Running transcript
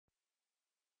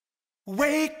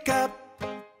Wake up,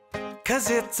 'cause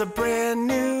it's a brand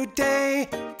new day.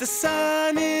 The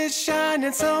sun is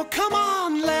shining, so come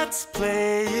on, let's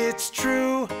play. It's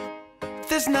true,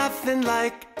 there's nothing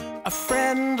like a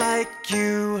friend like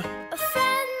you. A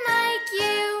friend like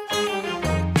you.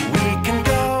 We can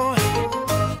go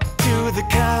to the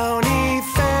county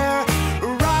fair,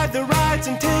 ride the rides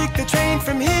and take the train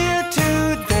from here to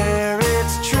there.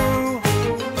 It's true,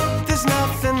 there's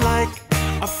nothing like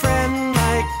a friend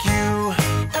like you.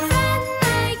 A friend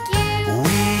like you.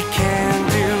 We can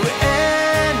do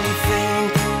anything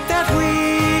that we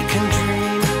can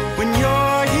dream when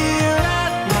you're here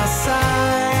at my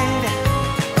side.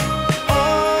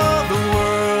 Oh, the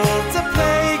world's a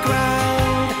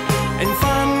playground and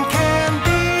fun can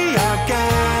be our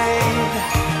guide.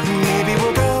 Maybe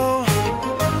we'll go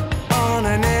on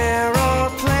an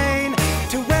aeroplane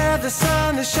to where the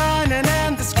sun is shining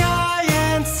and the sky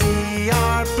and sea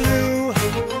are blue.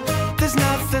 There's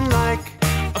nothing like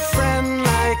a friend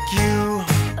like you.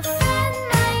 A friend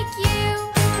like you.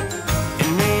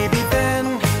 And maybe then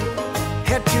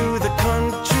head to the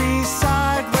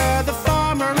countryside where the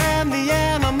farmer and the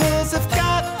animals have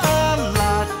got a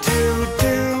lot to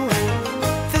do.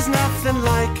 There's nothing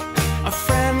like a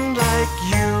friend like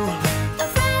you. A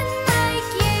friend like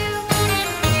you.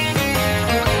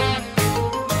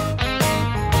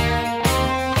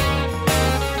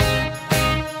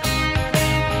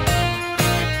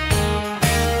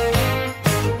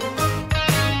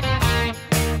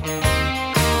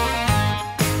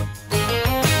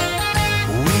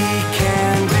 We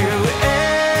can do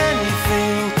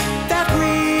anything that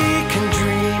we can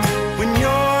dream when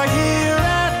you're here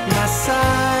at my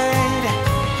side.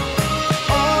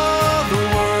 Oh, the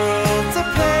world's a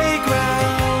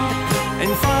playground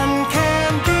and fun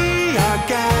can be our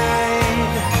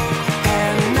guide.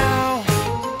 And now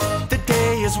the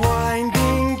day is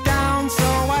winding down, so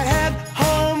I head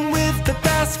home with the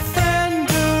best friend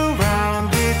around.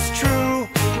 It's true,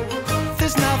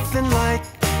 there's nothing like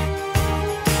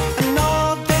an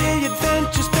all-day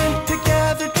adventure spent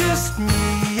together, just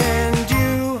me and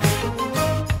you.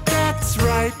 That's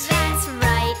right, That's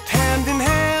right. hand in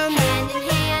hand, Hand in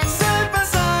hand. side by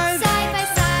side. Side by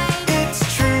side. It's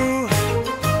true,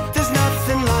 there's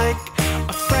nothing like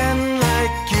a friend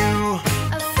like you.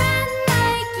 A friend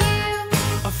like you.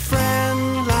 A friend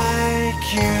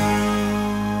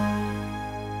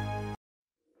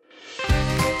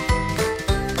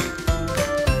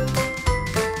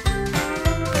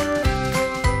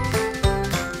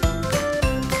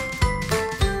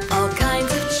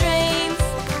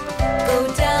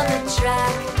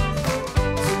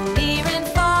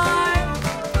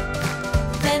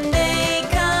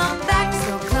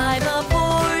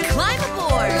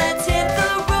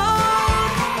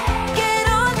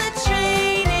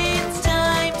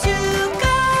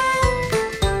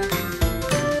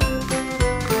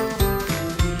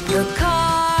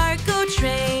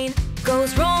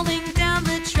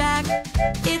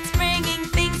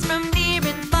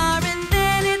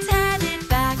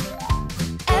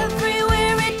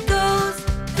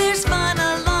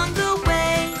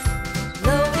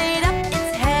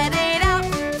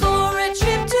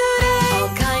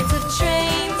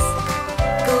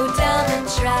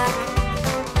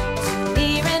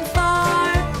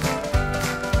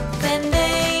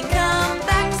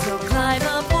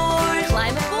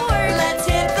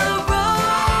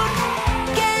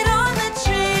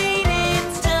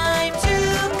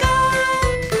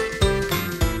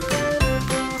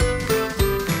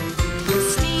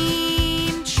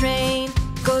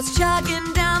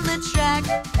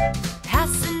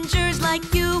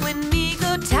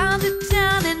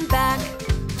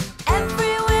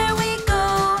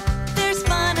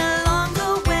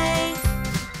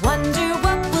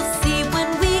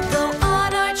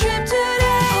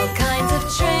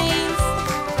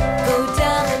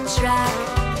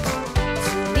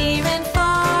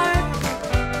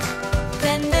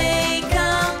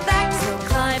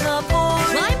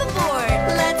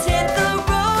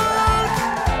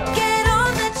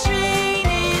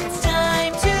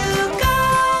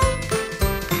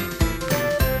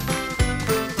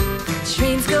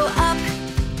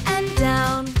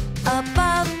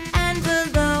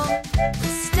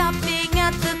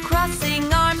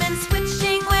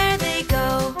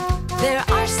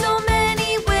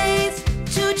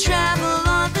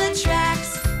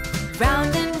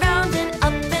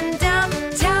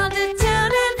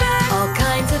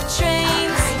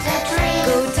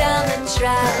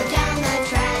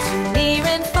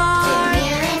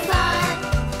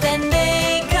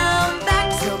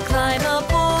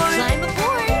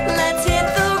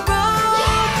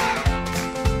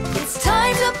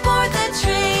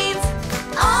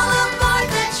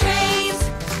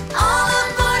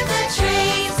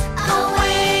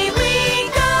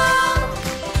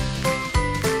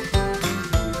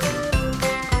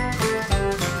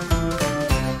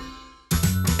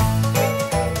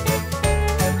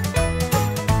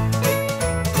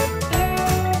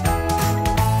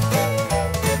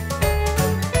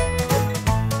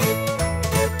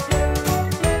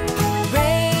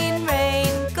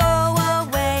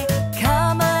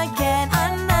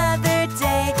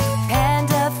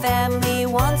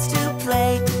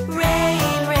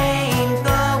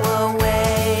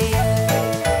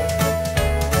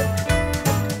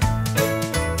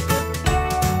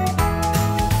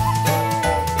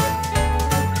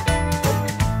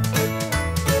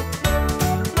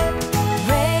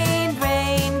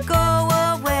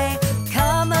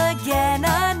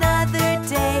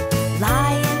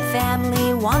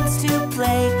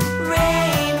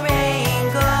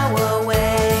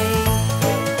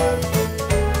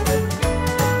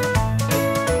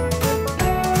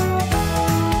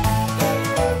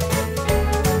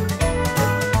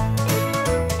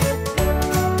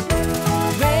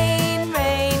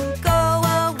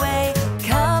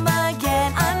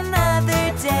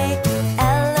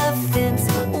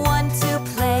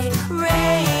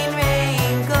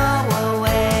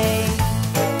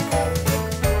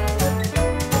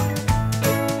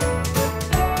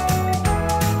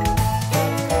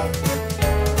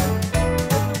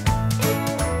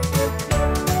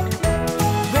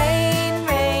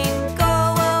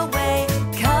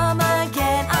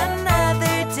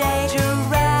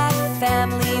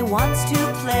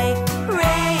play.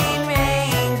 Rain,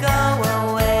 rain, go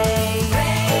away.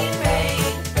 Rain,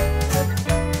 rain.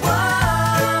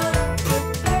 Whoa.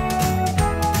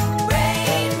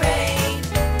 Rain, rain,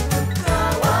 go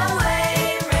away.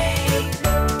 Rain.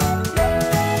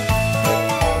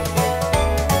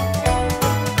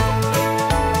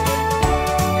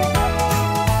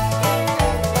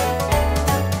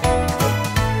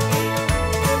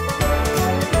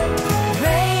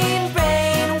 Rain,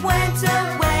 rain went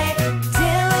away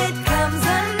till it comes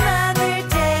another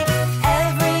day.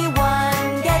 Everyone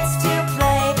gets to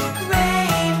play.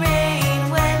 Rain, rain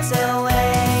went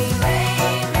away.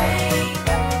 Rain, rain.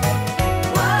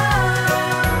 Whoa.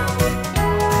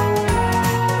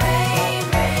 Rain,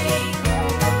 rain,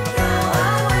 go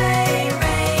away.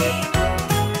 Rain.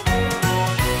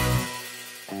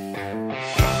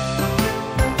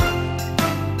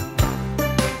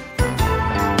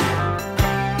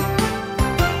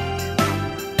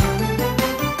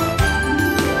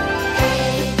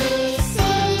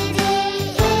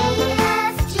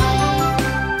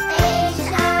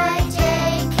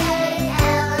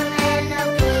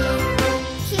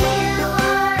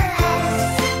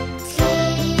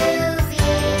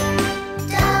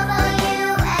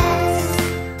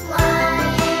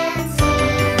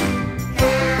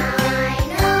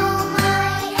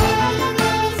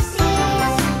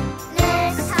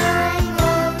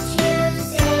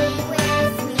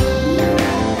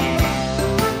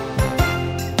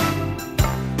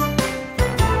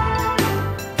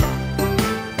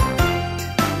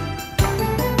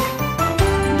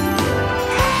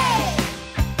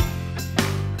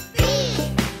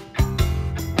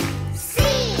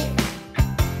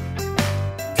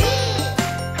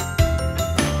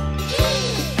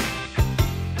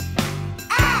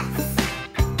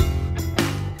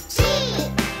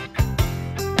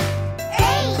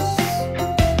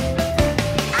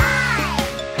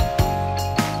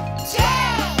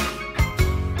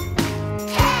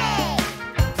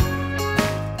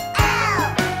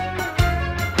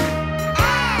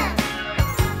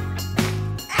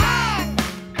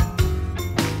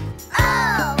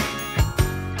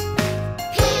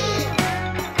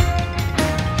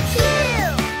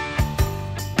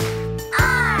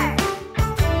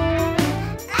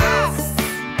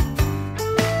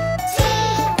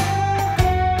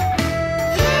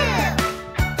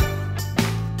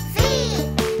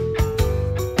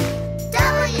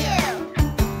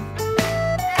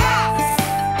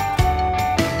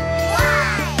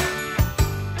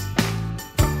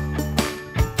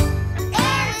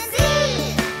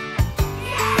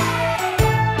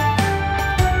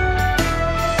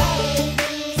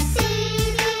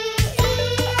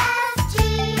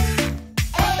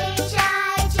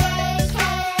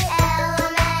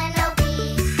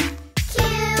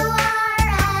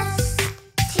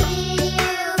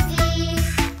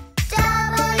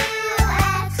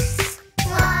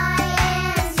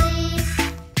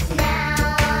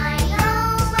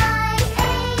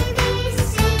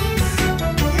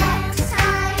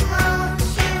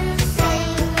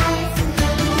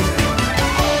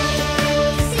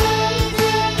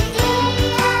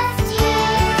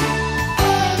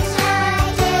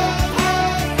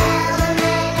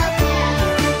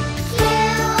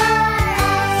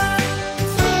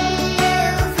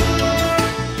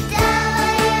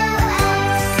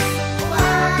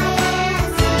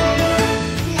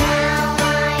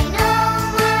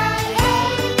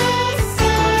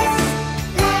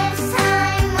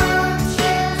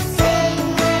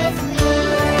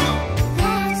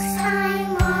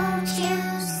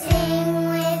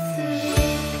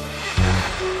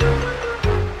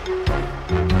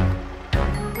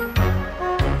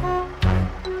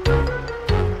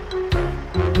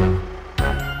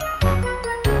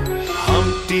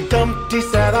 Humpty Dumpty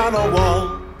sat on a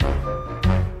wall.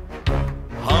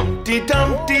 Humpty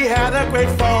Dumpty had a great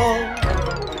fall.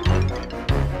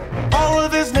 All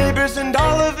of his neighbors and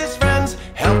all of his friends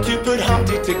helped to put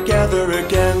Humpty together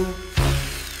again.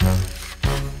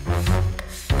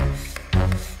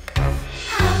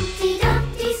 Humpty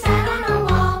Dumpty sat on a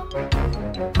wall.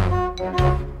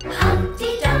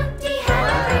 Humpty Dumpty had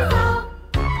a great fall.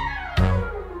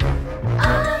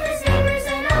 All of his neighbors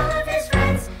and all of his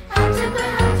friends helped to put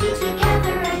Humpty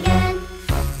together again.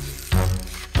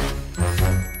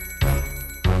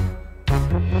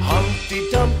 Humpty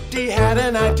Dumpty had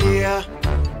an idea.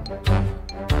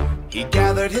 He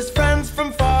gathered his friends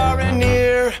from far and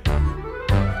near.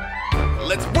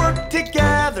 Let's work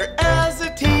together as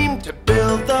a team to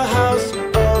build the house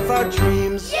of our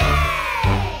dreams. Yay!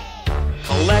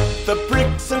 Collect the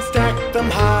bricks and stack them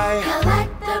high.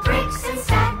 Collect the bricks and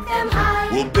stack them high.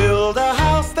 We'll build a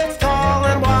house that's tall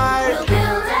and wide. We'll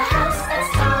build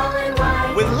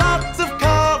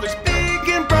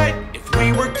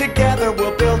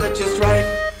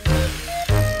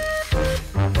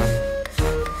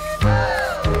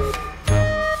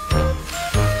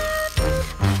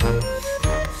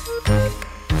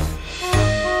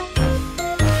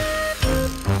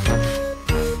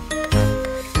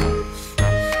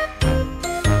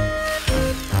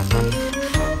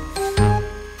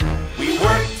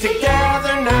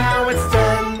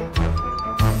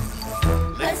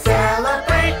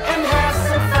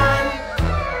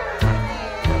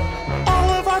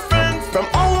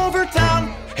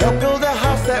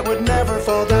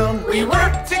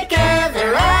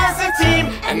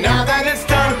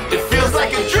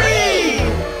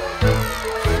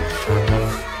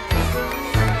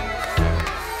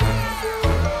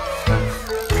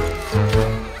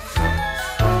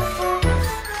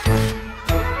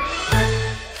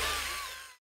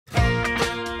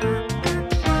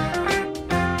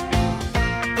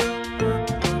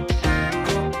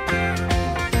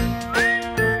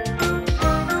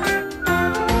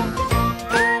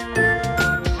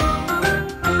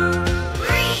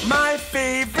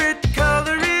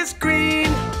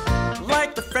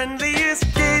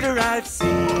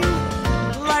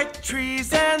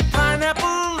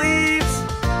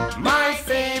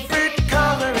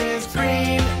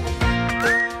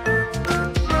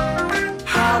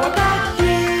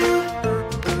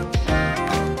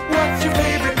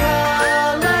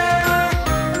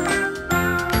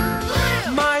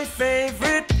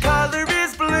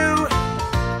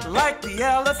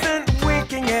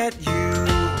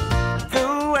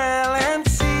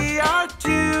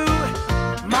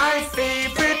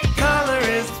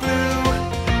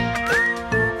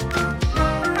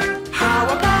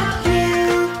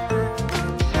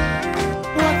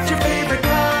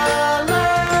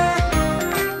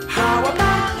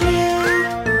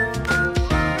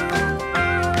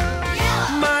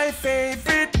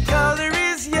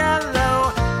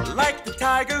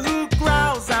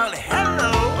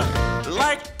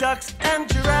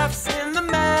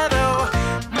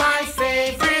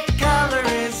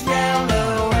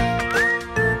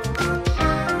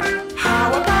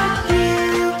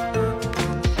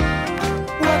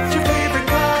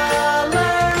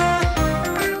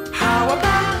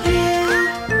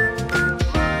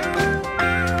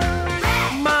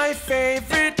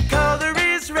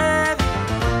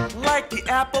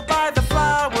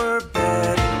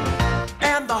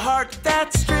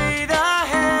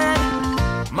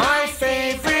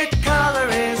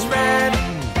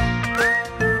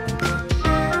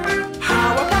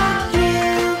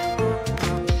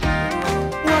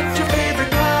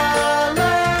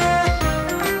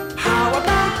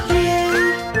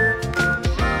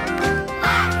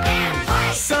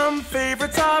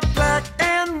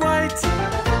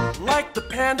like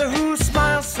the panda who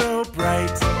smiles so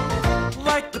bright,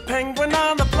 like the penguin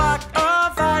on the block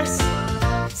of ice.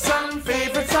 Some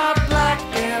favorites are black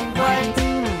and white.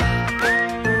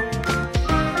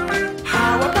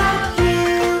 How about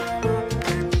you?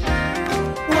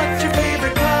 What's your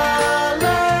favorite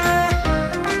color?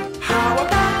 How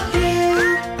about you?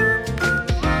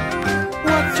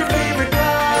 What's your favorite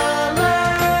color?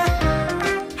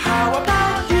 How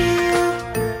about you?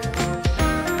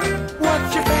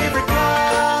 What's your favorite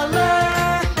color?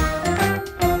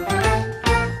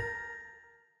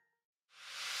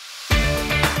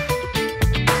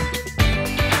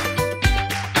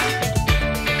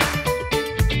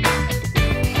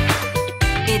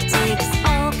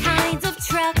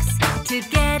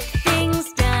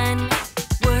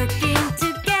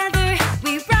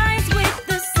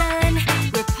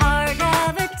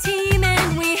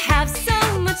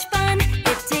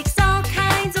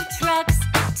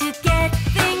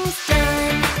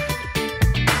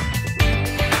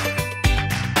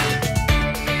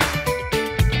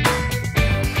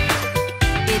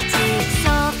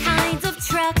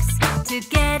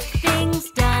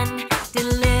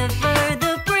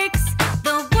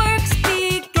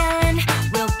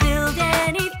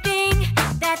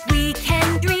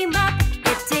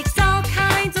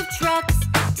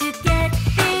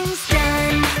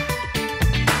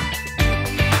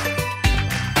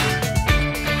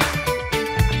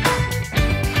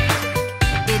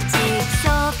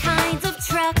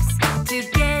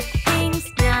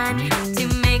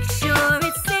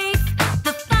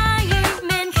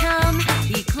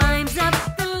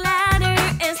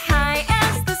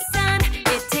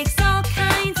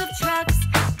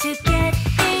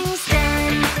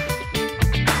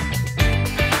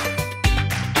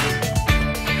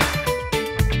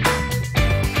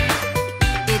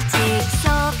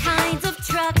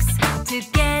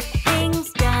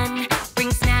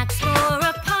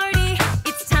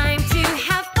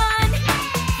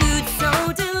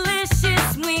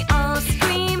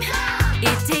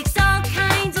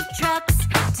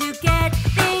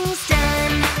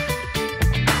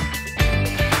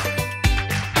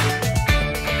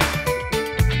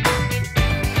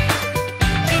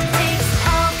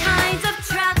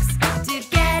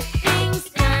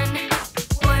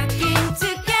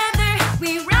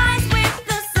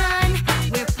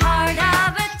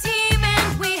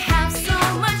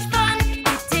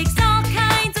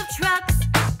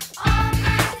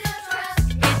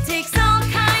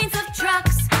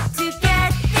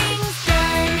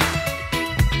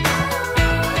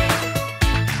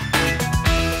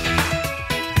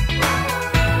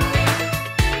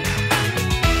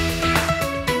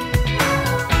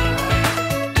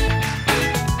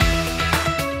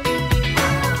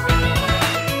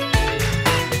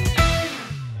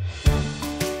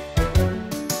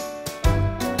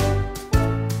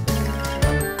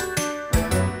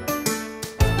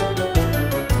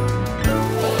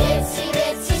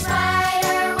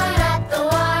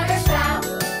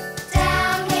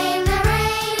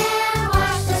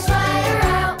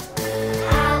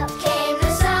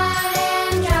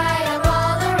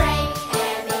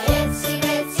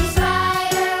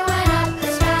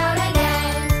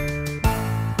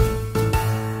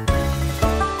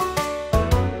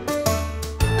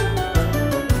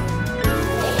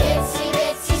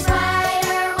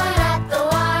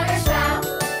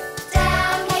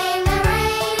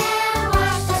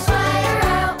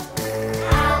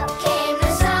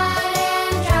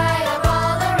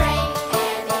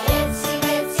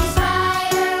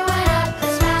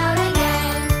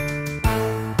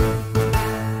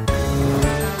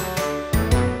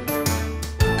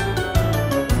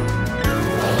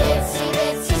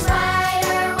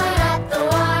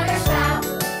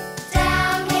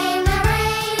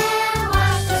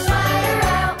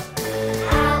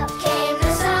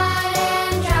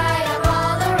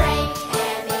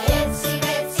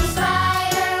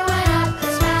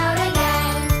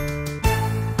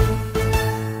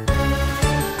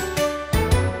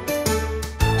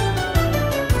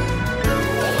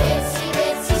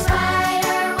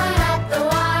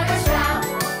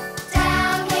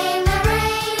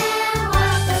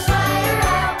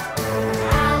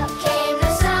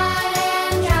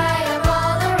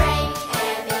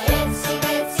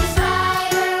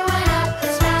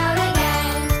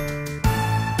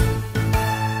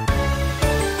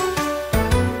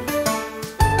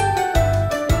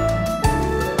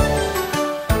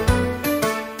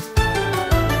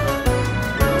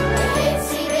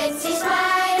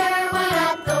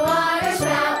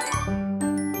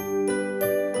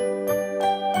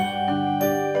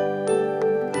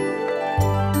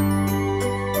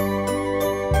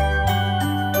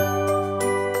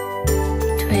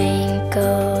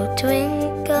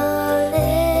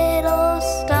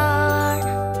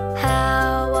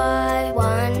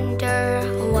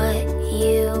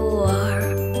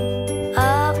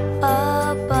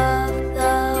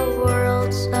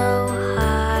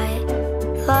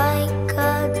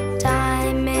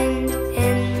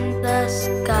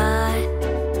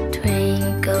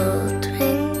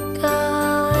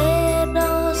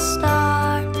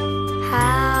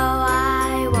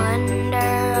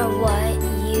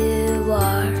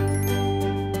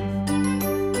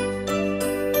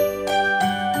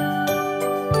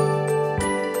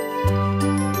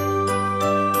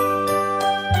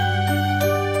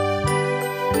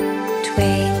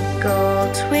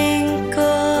 Twinkle,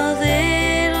 twinkle,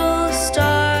 little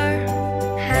star,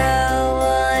 how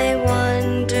I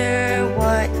wonder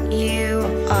what you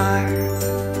are.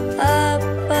 Up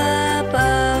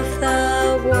above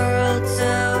the world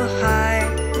so high,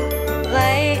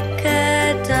 like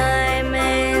a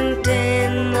diamond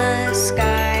in the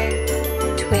sky.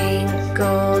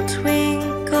 Twinkle,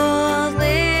 twinkle,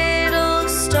 little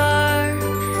star,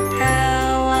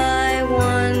 how I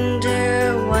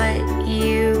wonder what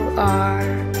you are.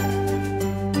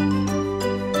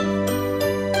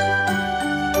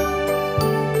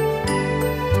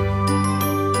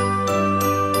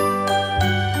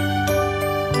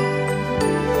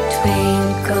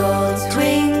 Twinkle,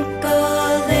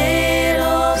 twinkle,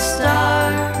 little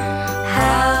star,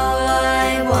 how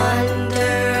I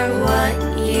wonder what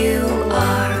you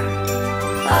are.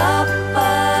 Up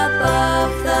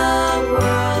above the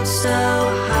world so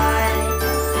high,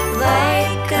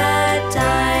 like a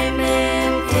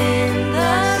diamond in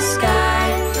the sky.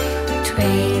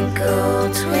 Twinkle,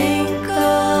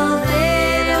 twinkle,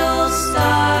 little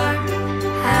star,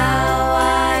 how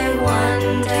I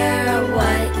wonder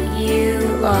what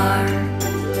you are.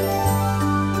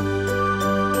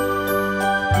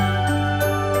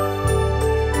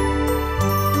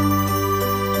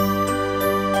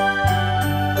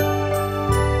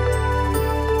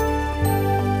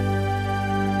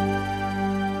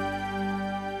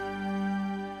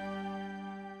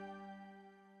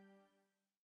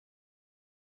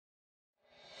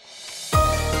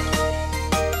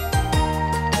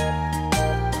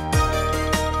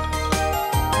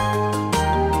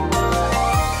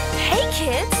 Hey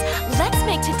kids, let's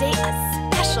make today a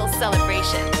special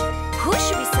celebration. Who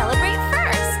should we celebrate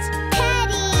first?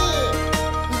 Patty!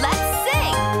 Let's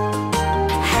sing!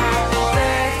 Happy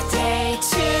birthday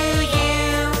to you.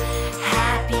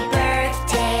 Happy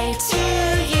birthday to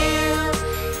you.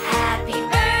 Happy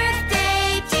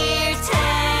birthday, dear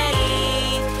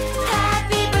Teddy.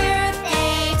 Happy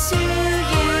birthday to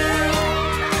you.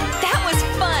 That was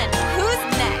fun! Who's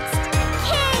next?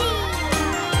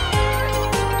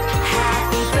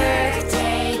 Happy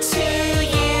birthday to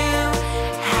you.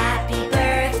 Happy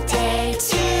birthday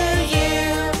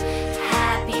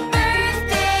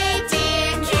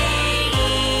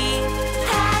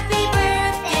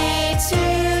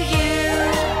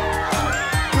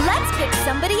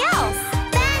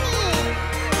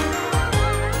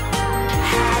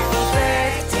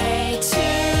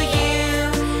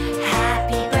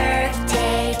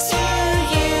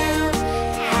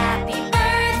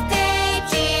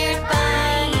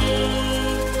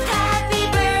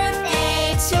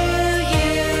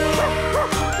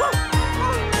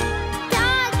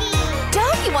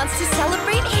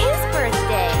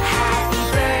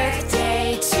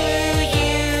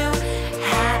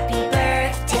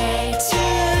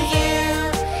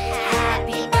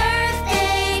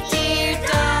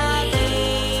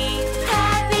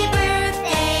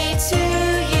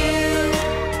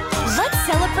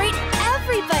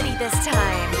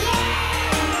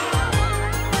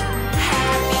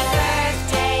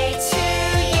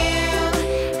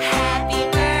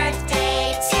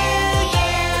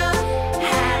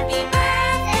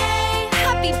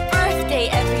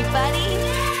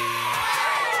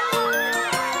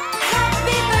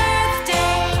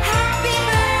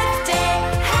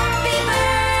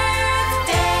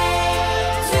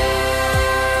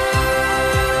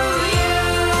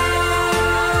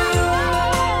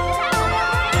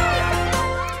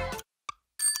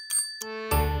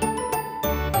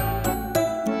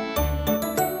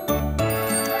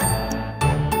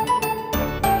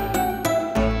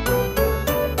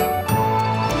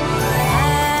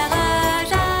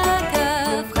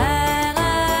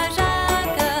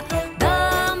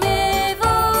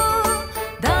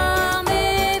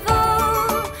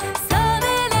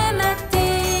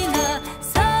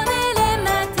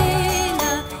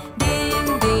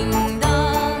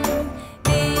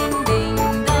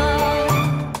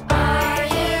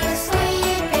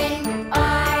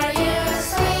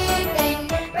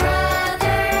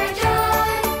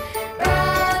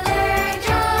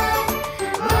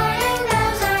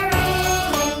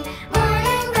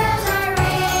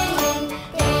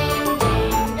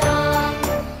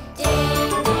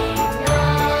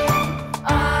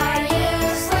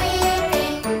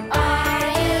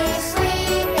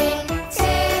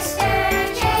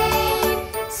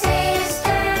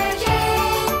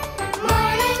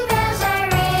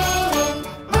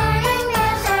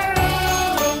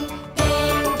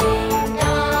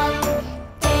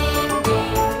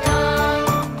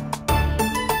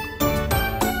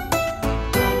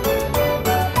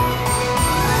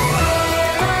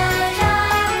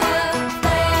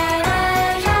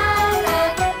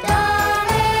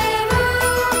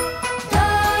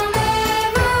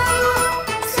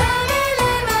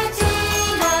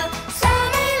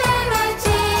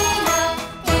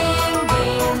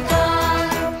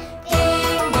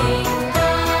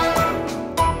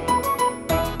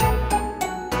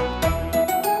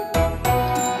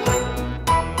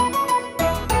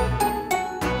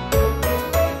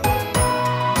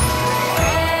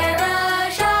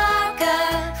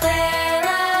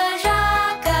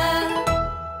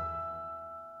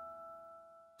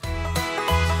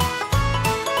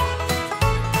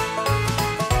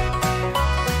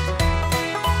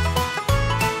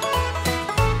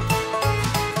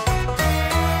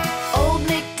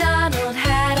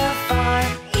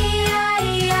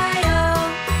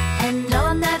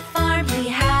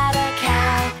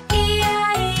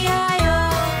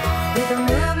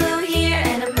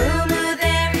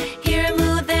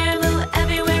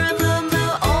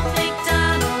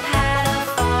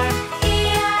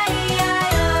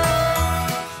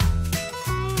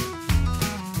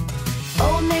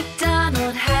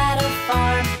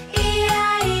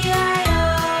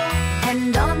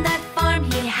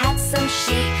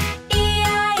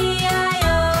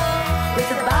E-I-E-I-O.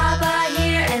 With a ba-ba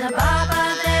here and a ba-ba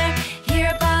there. Here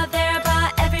a ba, there a ba,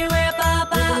 everywhere a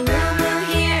ba-ba. With a moo-moo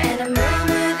here and a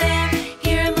moo-moo there.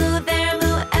 Here a moo, there a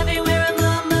moo, everywhere a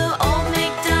moo-moo. Old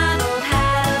MacDonald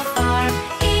had a farm.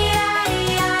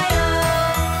 E-I-E-I-O.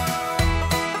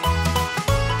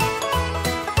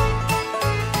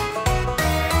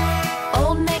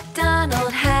 Old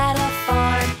MacDonald had a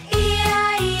farm.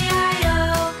 E-I-E-I-O.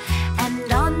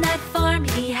 And on that farm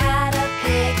he had a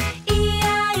pig.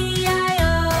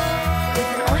 E-I-E-I-O.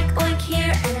 With an oink oink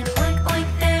here and an oink oink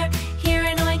there. Here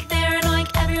an oink, there an oink,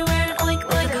 everywhere an oink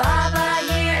oink. With a ba-ba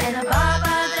here and a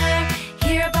ba-ba there.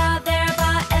 Here a ba, there a ba,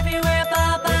 everywhere a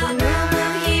ba-ba. With a moo-moo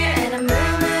here and a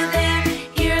moo-moo there.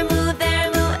 Here a moo, there a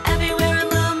moo, everywhere a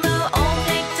moo-moo. Old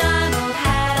MacDonald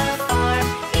had a farm.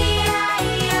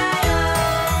 E-I-E-I-O.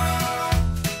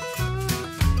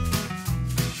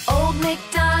 Old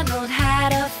MacDonald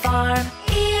had a farm.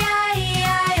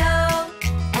 E-I-E-I-O.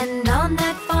 And on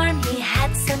that farm he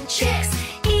had some chicks.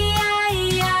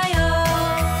 E-I-E-I-O.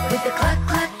 With a cluck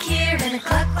cluck here and a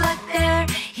cluck cluck there.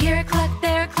 Here a cluck,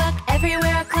 there a cluck,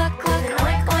 everywhere a cluck cluck. An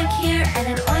oink oink here and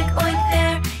an oink oink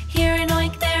there. Here an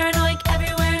oink, there an oink,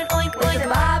 everywhere an oink oink. With a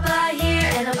ba-ba here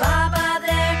and a ba-ba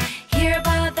there. Here a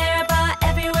ba, there a ba,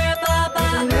 everywhere a ba-ba.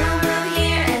 With a moo-moo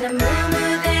here and a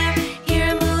moo-moo there. Here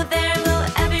a moo, there a moo,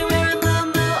 everywhere a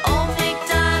moo-moo. Old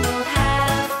MacDonald had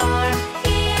a farm.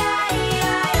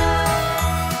 E-I-E-I-O.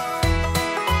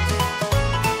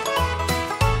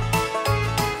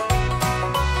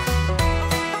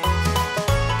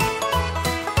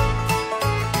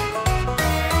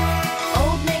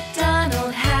 Old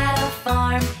MacDonald had a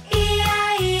farm.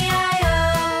 E-I-E-I-O.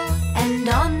 And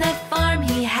on that farm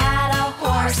he had a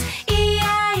horse.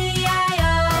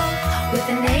 E-I-E-I-O. With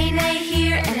a neigh-neigh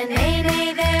here and a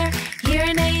neigh-neigh there. Here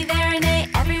a neigh, there a neigh,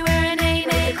 everywhere a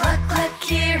neigh-neigh. With a cluck-cluck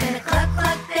here and a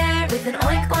cluck-cluck there. With an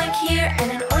oink-oink here and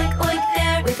an oink-oink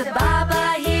there. With a ba-ba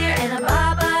here and a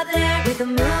ba-ba there. With a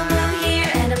moo-moo here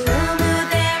and a moo-moo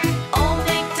there. Old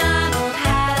MacDonald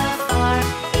had a farm.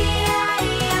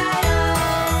 E-I-E-I-O.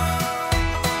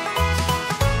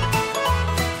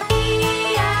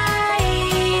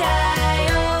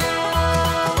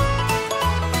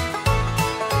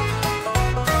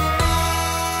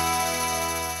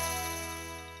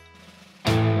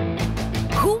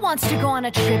 E-I-E-I-O. Who wants to go on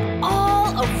a trip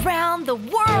all around the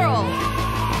world?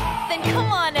 Then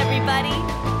come on, everybody.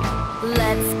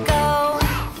 Let's go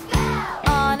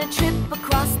on a trip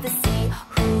across the sea.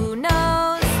 Who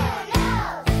knows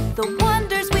the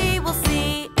wonders we will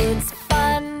see? It's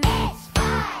fun.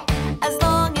 As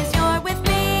long as you're with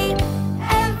me.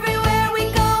 Everywhere we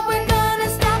go, we're gonna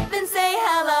stop and say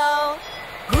hello.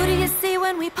 Who do you see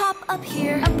when we pop up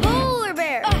here? A polar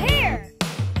bear. A hare.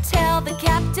 Tell the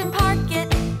captain park it.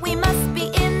 We must be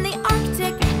in the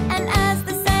Arctic. And as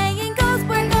the saying goes,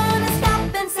 we're gonna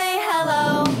stop and say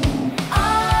hello.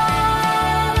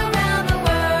 All around the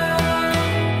world.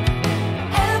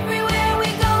 Everywhere we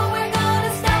go, we're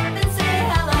gonna stop and say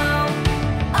hello.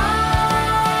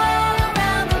 All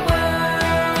around the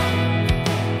world.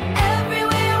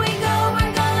 Everywhere we go,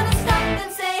 we're gonna stop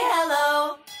and say hello.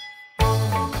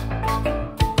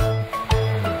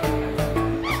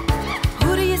 Who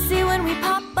do you see when we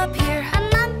pop up here? A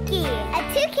monkey. A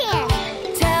toucan.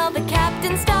 Tell the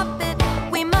captain stop it.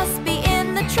 We must be in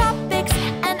the tropics.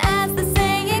 And as the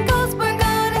saying goes, we're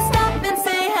gonna stop and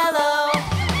say hello.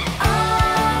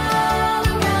 All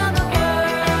around the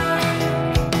world.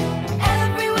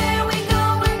 Everywhere we go,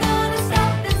 we're gonna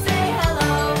stop and say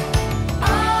hello.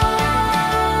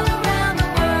 All around the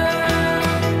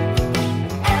world.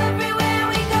 Everywhere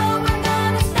we go, we're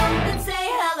gonna stop and say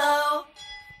hello.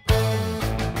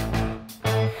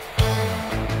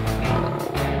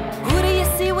 Who do you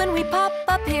see when we pop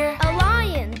up here? A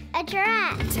lion. A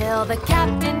giraffe. Tell the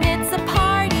captain it's a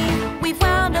party. We've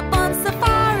wound up on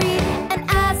safari. And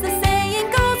as the saying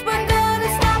goes, we're gonna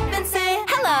stop and say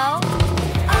hello.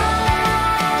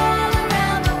 All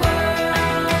around the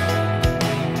world.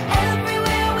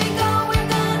 Everywhere we go, we're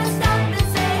gonna stop and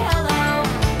say hello.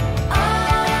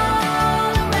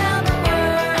 All around the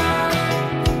world.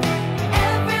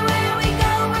 Everywhere we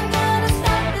go, we're gonna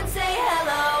stop and say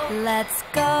hello. Let's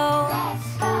go.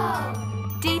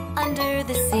 Deep under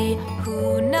the sea,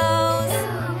 who knows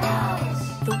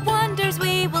the wonders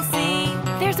we will see?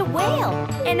 There's a whale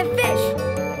And a fish.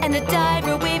 and a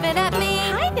diver waving at me.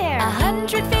 Hi there.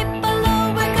 100 feet